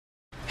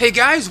Hey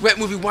guys, Wet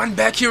Movie 1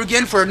 back here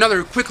again for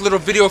another quick little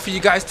video for you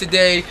guys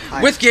today.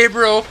 Hi. With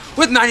Gabriel,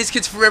 with 90s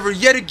Kids Forever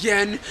yet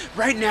again.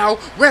 Right now,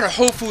 we're at a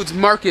Whole Foods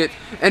market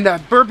in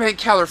Burbank,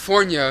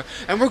 California,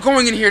 and we're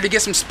going in here to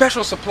get some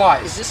special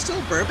supplies. Is this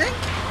still Burbank?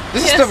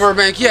 This is still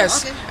Burbank,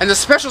 yes. Oh, okay. And the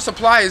special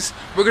supplies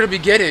we're going to be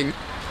getting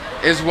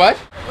is what?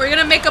 We're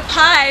gonna make a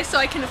pie so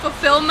I can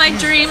fulfill my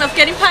dream of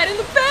getting pied in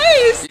the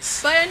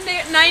face by a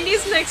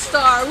 90s next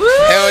star. Woo!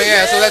 Hell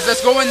yeah! So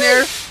let's go in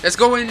there. Let's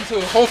go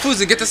into Whole Foods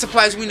and get the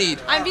supplies we need.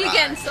 I'm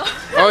vegan, so.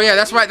 Oh yeah,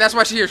 that's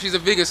why she's here. She's a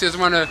vegan. She doesn't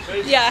want to.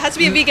 Yeah, it has to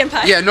be a vegan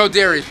pie. Yeah, no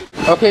dairy.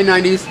 Okay,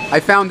 90s.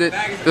 I found it.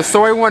 The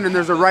soy one and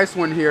there's a rice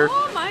one here.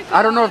 Oh my god.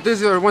 I don't know if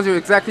these are the ones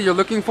exactly you're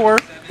looking for.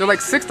 They're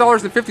like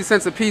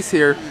 $6.50 a piece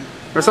here,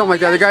 or something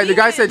like that. The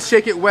guy said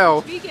shake it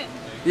well. Vegan.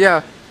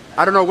 Yeah.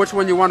 I don't know which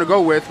one you want to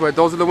go with, but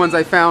those are the ones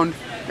I found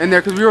in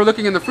there because we were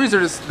looking in the freezer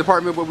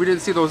department, but we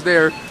didn't see those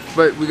there.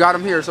 But we got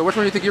them here. So which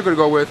one do you think you're gonna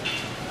go with?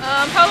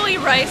 Probably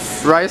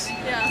rice. Rice?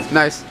 Yeah.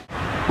 Nice.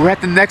 We're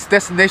at the next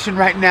destination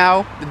right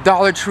now, the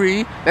Dollar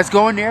Tree. Let's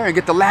go in there and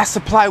get the last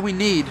supply we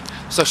need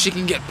so she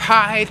can get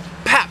pied,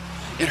 pap,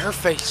 in her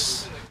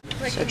face.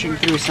 Searching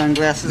through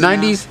sunglasses.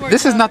 90s. Now.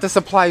 This is not the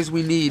supplies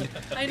we need,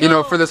 you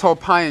know, for this whole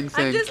pieing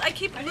thing. I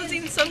keep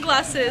losing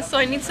sunglasses, so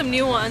I need some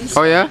new ones.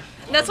 Oh yeah?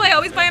 That's why I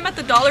always buy them at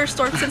the dollar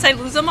store since I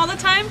lose them all the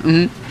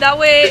time. That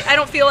way I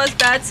don't feel as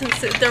bad since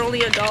they're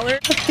only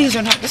 $1. But these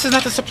are not. This is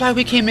not the supply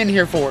we came in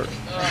here for.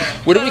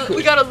 What do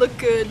we gotta look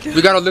good.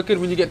 We gotta look good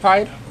when you get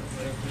pied.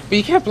 But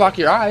you can't block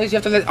your eyes. You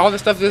have to let all the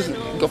stuff just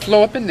go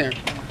flow up in there.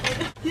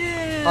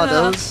 Yeah. Oh,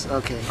 those?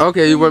 Okay.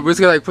 Okay, we're just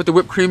gonna like put the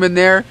whipped cream in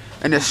there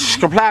and just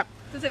skrplap.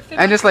 Does it fit?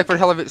 And just like for the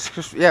hell of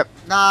it, yep.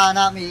 Nah,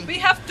 not me. We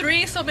have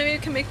 3, so maybe we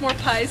can make more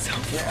pies.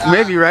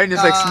 Maybe, right? And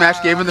just like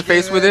smash Gabe in the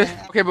face with it.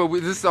 Okay, but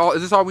is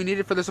this all we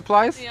needed for the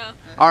supplies? Yeah.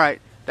 All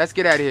right, let's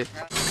get out of here.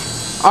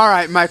 All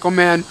right, Michael,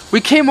 man,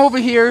 we came over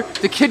here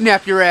to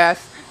kidnap your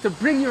ass, to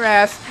bring your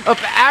ass up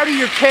out of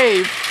your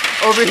cave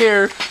over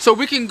here, so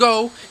we can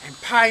go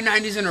and pie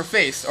 90s in her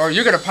face, or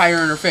you're gonna pie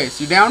her in her face.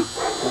 You down?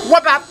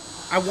 Whoop up.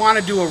 I want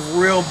to do a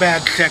real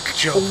bad sex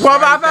joke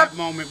right at that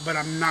moment, but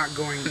I'm not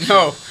going to.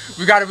 No,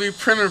 we got to be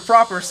prim and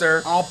proper,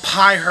 sir. I'll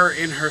pie her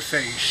in her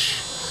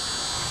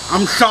face.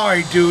 I'm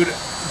sorry, dude.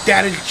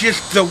 That is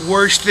just the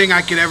worst thing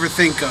I could ever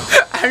think of.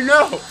 I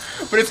know,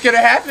 but it's going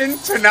to happen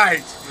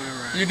tonight. All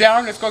right. You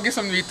down? Let's go get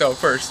some meat, though,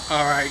 first.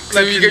 All right,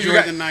 So let's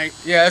enjoy the night.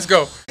 Yeah, let's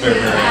go.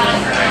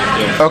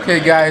 Okay,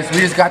 guys,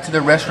 we just got to the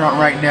restaurant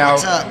right now.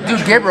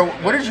 Dude, Gabriel,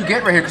 what did you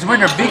get right here? Because we're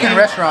in a vegan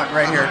restaurant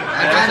right here.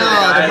 I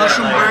got the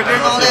mushroom burger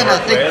and all that.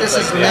 I think this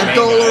is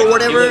lentil or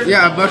whatever.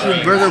 Yeah, a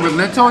mushroom burger with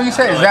lentil, you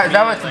said? Is that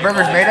what the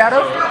burger's made out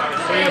of?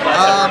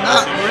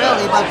 Not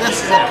really, but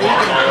this is a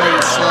vegan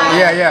place, so...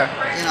 Yeah.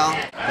 You know.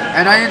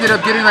 And I ended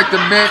up getting like the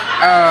mint,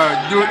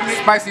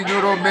 spicy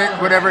noodle mint,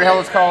 whatever the hell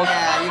it's called.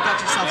 Yeah, you got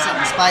yourself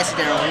something spicy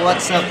there.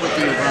 What's up with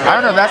you, bro? I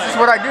don't know, that's just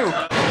what I do.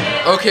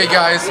 Okay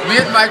guys, me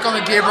and Michael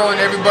and Gabriel and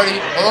everybody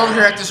all over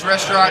here at this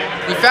restaurant,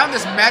 we found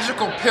this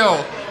magical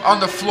pill on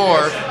the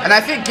floor, and I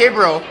think,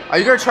 Gabriel, are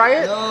you gonna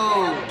try it?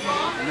 No.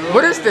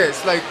 What is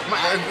this? Like,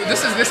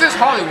 this is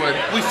Hollywood.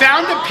 We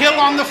found a pill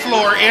on the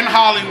floor in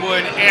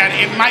Hollywood, and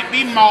it might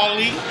be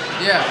Molly.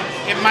 Yeah.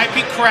 It might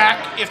be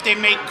crack, if they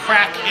make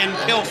crack in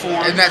pill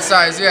form. In that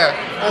size, yeah.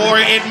 Or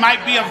it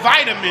might be a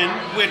vitamin,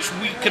 which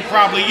we could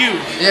probably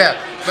use. Yeah.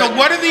 So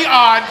what are the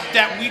odds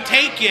that we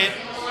take it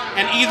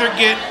and either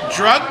get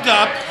drugged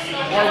up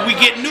or we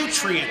get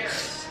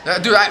nutrients?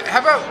 Dude,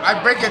 how about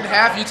I break it in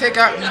half? You take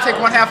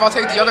one half, I'll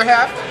take the other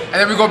half, and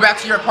then we go back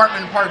to your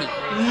apartment and party.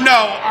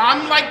 No,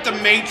 I'm like the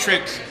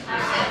Matrix.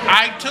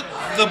 I took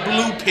the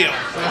blue pill.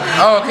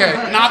 Oh,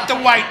 okay. Not the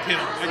white pill.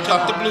 I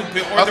took the blue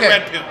pill or the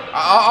red pill.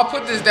 I'll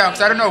put this down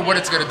because I don't know what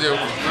it's gonna do.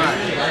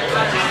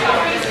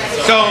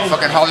 So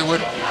fucking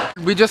Hollywood.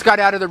 We just got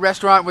out of the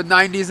restaurant with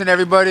 90s and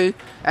everybody,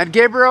 and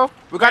Gabriel,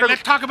 we gotta.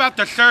 Let's talk about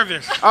the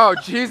service. Oh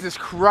Jesus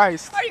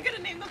Christ! Are you gonna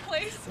name the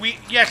place?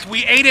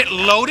 We ate at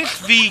Lotus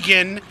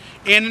Vegan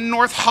in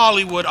North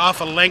Hollywood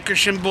off of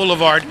Lancashire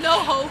Boulevard. No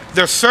hope.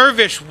 The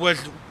service was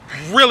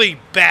really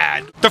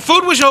bad. The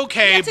food was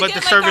okay, but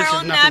the service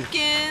is nothing.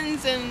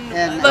 Napkins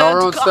and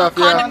our own stuff,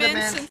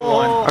 condiments.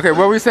 Yeah. Okay, what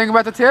were we saying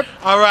about the tip?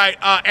 All right,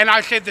 and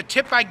I said the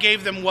tip I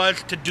gave them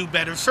was to do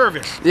better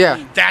service.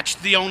 Yeah. That's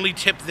the only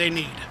tip they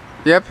need.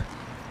 Yep.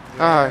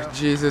 Oh,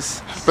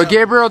 Jesus. But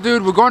Gabriel,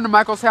 dude, we're going to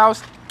Michael's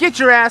house. Get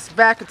your ass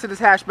back into this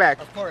hatchback.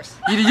 Of course.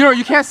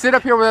 You can't sit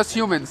up here with us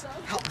humans.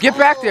 Get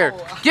back there.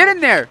 Get in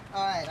there.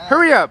 All right.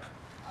 Hurry up.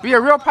 Be a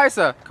real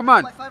paisa. Come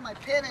on. I find my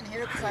pin in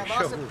here because I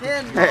lost a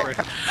pin.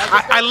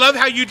 I love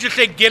how you just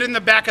say get in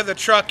the back of the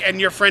truck and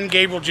your friend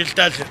Gabriel just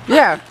does it.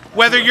 Yeah.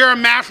 Whether you're a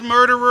mass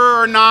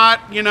murderer or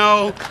not, you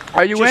know.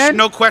 Are you just in?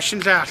 No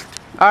questions asked.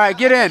 All right,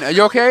 get in. Are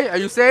you okay? Are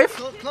you safe?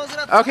 Close it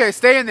up. Okay,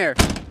 stay in there.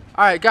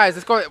 All right, guys,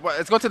 let's go.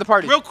 Let's go to the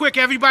party. Real quick,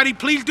 everybody,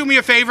 please do me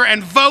a favor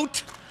and vote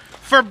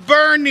for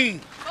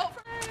Bernie.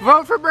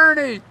 Vote for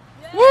Bernie.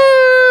 Yeah.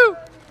 Woo!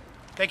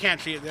 They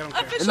can't see it. They don't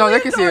care. Officially No, they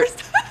can endorsed.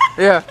 see it.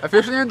 Yeah,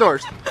 officially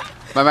endorsed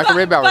by Michael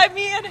Ray Bauer. By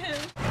me and him.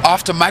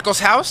 Off to Michael's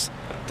house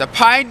to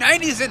pie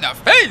 90s in the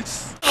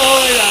face.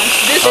 Oh, yeah.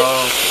 This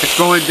is It's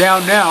going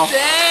down now.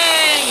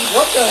 dang.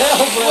 What the hell,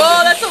 bro?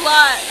 Whoa, that's a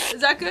lot. Is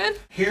that good?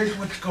 Here's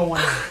what's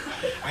going on.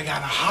 I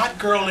got a hot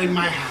girl in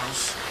my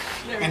house,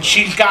 and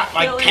she's got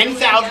like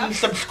 10,000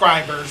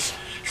 subscribers,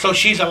 so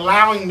she's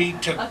allowing me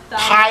to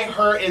pie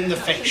her in the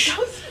face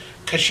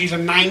because she's a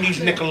 90s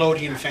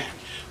Nickelodeon fan.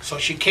 So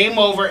she came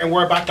over, and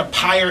we're about to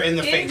pie her in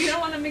the Dave, face. you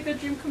don't want to make a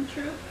dream come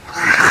true?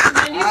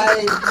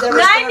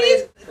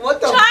 90s What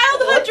the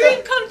childhood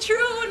dream come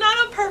true,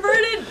 not a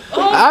perverted.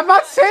 Oh. I'm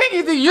not saying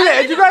anything. You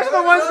guys are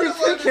the ones who's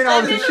thinking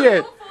all this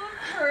shit.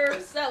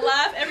 That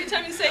laugh every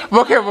time you say.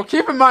 Okay, well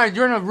keep in mind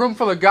you're in a room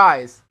full of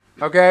guys.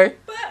 Okay.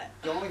 But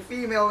The only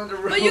female in the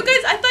room. you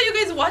guys, I thought you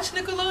guys watched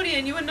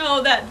Nickelodeon. You would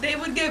know that they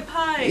would get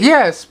pied.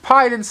 Yes,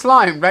 pied and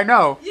slimed. I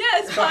know.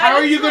 Yes. So how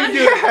are you going to do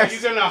this? Yes. Are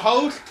you going to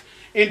host,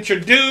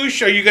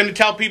 introduce? Are you going to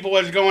tell people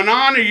what's going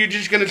on? Or are you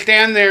just going to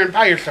stand there and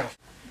pie yourself?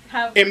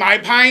 Am I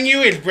pieing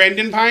you? Is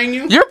Brendan pieing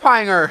you? You're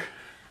pieing her.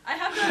 I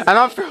have And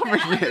I'm filming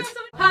it.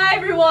 Hi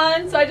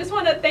everyone. So I just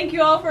want to thank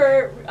you all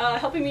for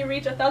helping me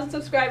reach 1,000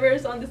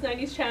 subscribers on this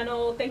 90s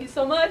channel. Thank you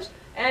so much.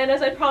 And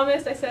as I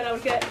promised, I said I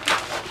would get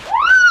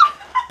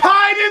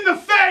Pied in the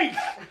face!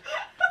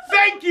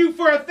 Thank you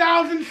for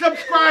 1,000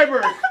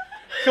 subscribers.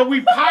 So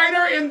we pied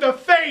her in the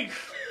face.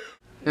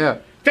 Yeah.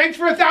 Thanks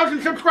for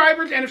 1,000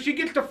 subscribers, and if she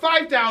gets to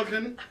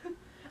 5,000,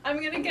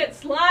 I'm gonna get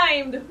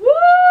slimed.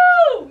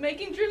 Woo!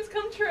 Making dreams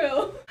come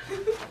true.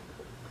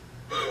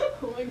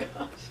 Oh my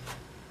gosh.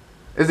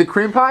 Is it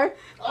cream pie?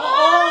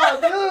 Oh,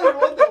 dude,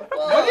 what the fuck?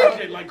 what is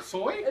it, like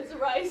soy? It's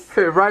rice.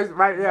 Rice,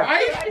 right? Yeah.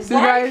 Rice? See,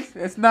 guys,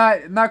 it's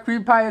not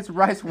cream pie. It's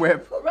rice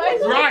whip. Rice.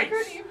 with Rice.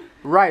 cream.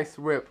 Rice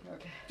whip.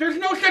 There's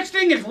no such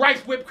thing as rice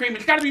whipped cream.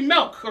 It's got to be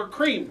milk or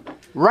cream.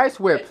 Rice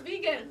whip. It's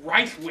vegan.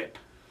 Rice whip.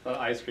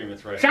 Ice cream,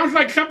 it's right. Sounds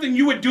like something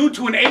you would do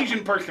to an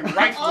Asian person.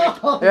 Rice whip.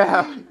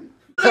 Yeah.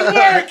 Doesn't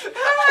work.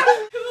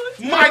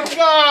 My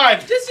God.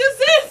 Just use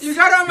this. You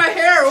got on my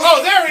hair.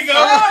 Oh, there we go.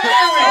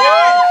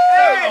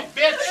 Hey.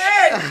 There we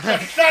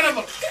go. Son of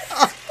a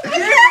bitch.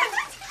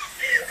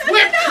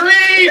 Whipped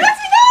cream.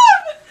 That's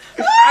enough.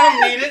 I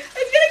don't need it.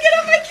 It's gonna get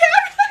on my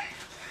camera.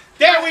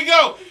 There we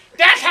go.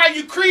 That's how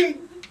you cream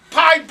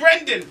pie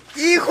Brendan.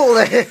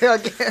 Híjole,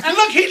 again. And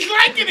look, he's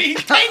liking it.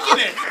 He's taking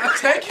it. I'm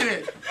taking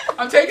it.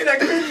 I'm taking that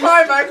cream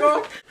pie,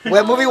 Michael.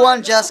 Well, movie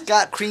one just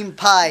got cream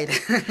pied.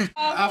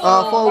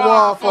 Awful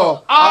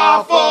waffle.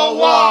 Awful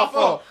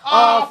waffle.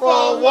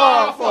 Awful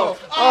waffle.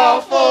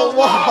 Awful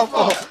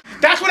waffle.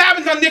 That's what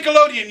happens on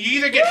Nickelodeon. You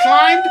either get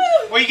slimed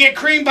or you get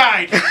cream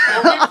pied. Or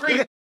whipped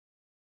cream.